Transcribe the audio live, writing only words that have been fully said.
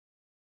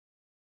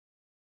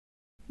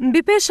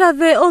Mbipesha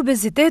dhe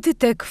obeziteti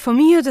tek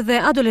fëmijët dhe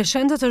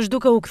adoleshentët është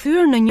duke u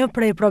kthyer në një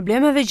prej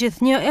problemeve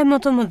gjithnjë e më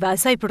të mëdha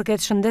sa i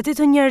përket shëndetit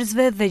të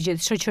njerëzve dhe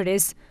gjithë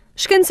shoqërisë.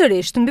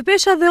 Shkencërisht,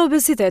 mbipesha dhe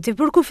obeziteti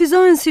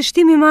përkufizohen si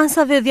shtimi i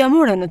masave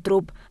dhjamore në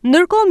trup,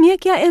 ndërkohë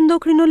mjekja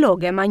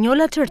endokrinologe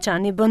Manjola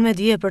Çerçani bën me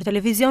dije për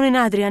televizionin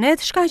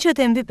Adrianet shkaqet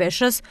e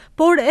mbipeshës,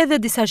 por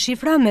edhe disa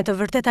shifra me të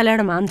vërtet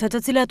alarmante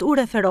të cilat u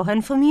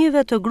referohen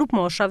fëmijëve të grup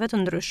moshave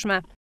të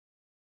ndryshme.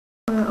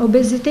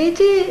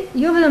 Obeziteti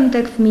jo vetëm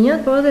tek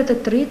fëmijët, por edhe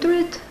tek të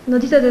rriturit në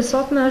ditët e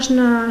sotme është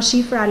në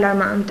shifra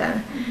alarmante.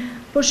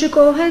 Por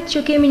shikohet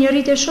që kemi një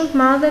rritje shumë të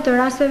madhe të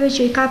rasteve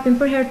që i kapim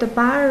për herë të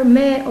parë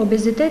me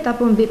obezitet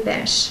apo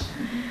mbipesh.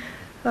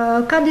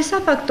 Ka disa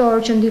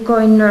faktorë që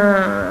ndikojnë në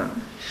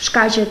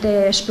shkaqet e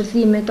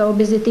shpërthimit të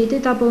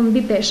obezitetit apo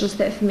mbipeshës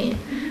te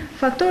fëmijë.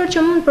 Faktorët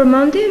që mund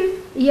përmendim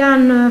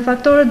janë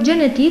faktorët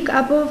gjenetik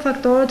apo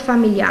faktorët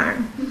familjar.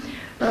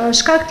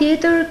 Shkak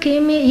tjetër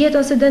kemi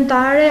jetën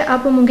sedentare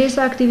apo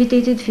mungesa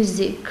aktivitetit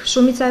fizik.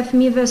 Shumica e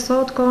fëmijëve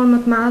sot kohën më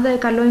të madhe e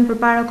kalojnë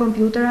përpara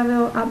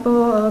kompjuterave apo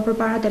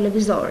përpara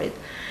televizorit.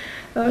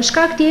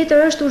 Shkak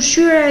tjetër është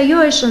ushqyerja jo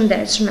e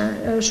shëndetshme.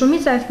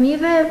 Shumica e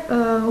fëmijëve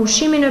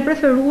ushqimin e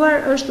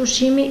preferuar është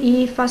ushqimi i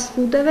fast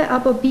foodeve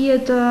apo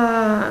pijet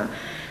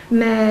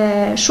me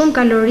shumë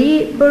kalori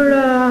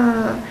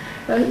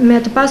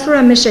me të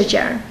pasura me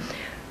sheqer.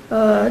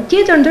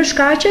 Tjetër ndër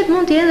shkaqet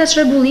mund të jenë dhe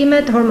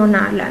çrregullimet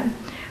hormonale.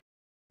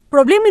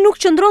 Problemi nuk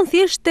qëndron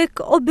thjesht tek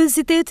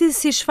obeziteti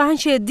si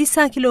shfaqje e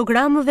disa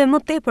kilogramëve më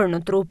tepër në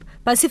trup,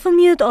 pasi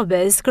fëmijët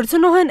obez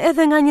kërcënohen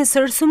edhe nga një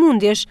sër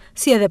sëmundjesh,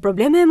 si edhe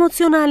probleme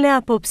emocionale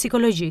apo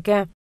psikologjike.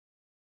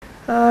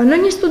 Në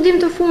një studim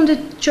të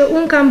fundit që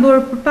unë kam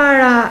bërë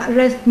përpara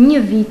rreth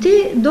një viti,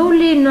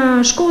 doli në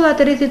shkollat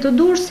e rrethit të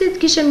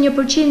Durrësit kishim një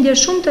përqindje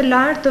shumë të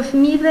lartë të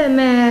fëmijëve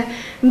me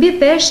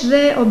mbipesh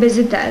dhe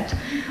obezitet.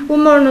 U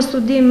morë në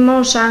studim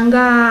mosha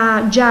nga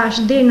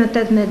 6 deri në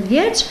 18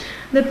 vjeç,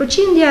 dhe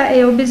përqindja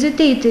e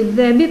obezitetit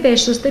dhe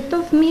mbipeshës të këto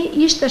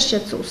fëmijë ishte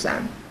shqetësuese.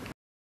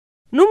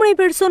 Numri i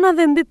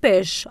personave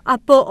mbipesh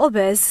apo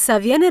obez sa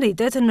vjen e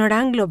rritet në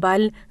rang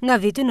global nga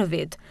viti në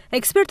vit.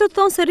 Ekspertët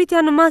thonë se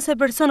rritja në masë e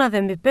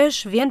personave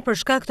mbipesh vjen për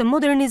shkak të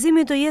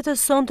modernizimit të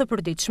jetës sonë të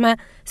përditshme,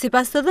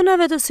 sipas të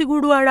dhënave të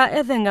siguruara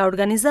edhe nga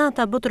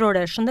Organizata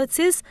Botërore e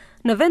Shëndetësisë,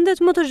 në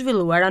vendet më të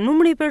zhvilluara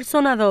numri i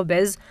personave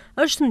obez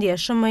është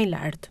ndjeshëm më i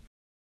lartë.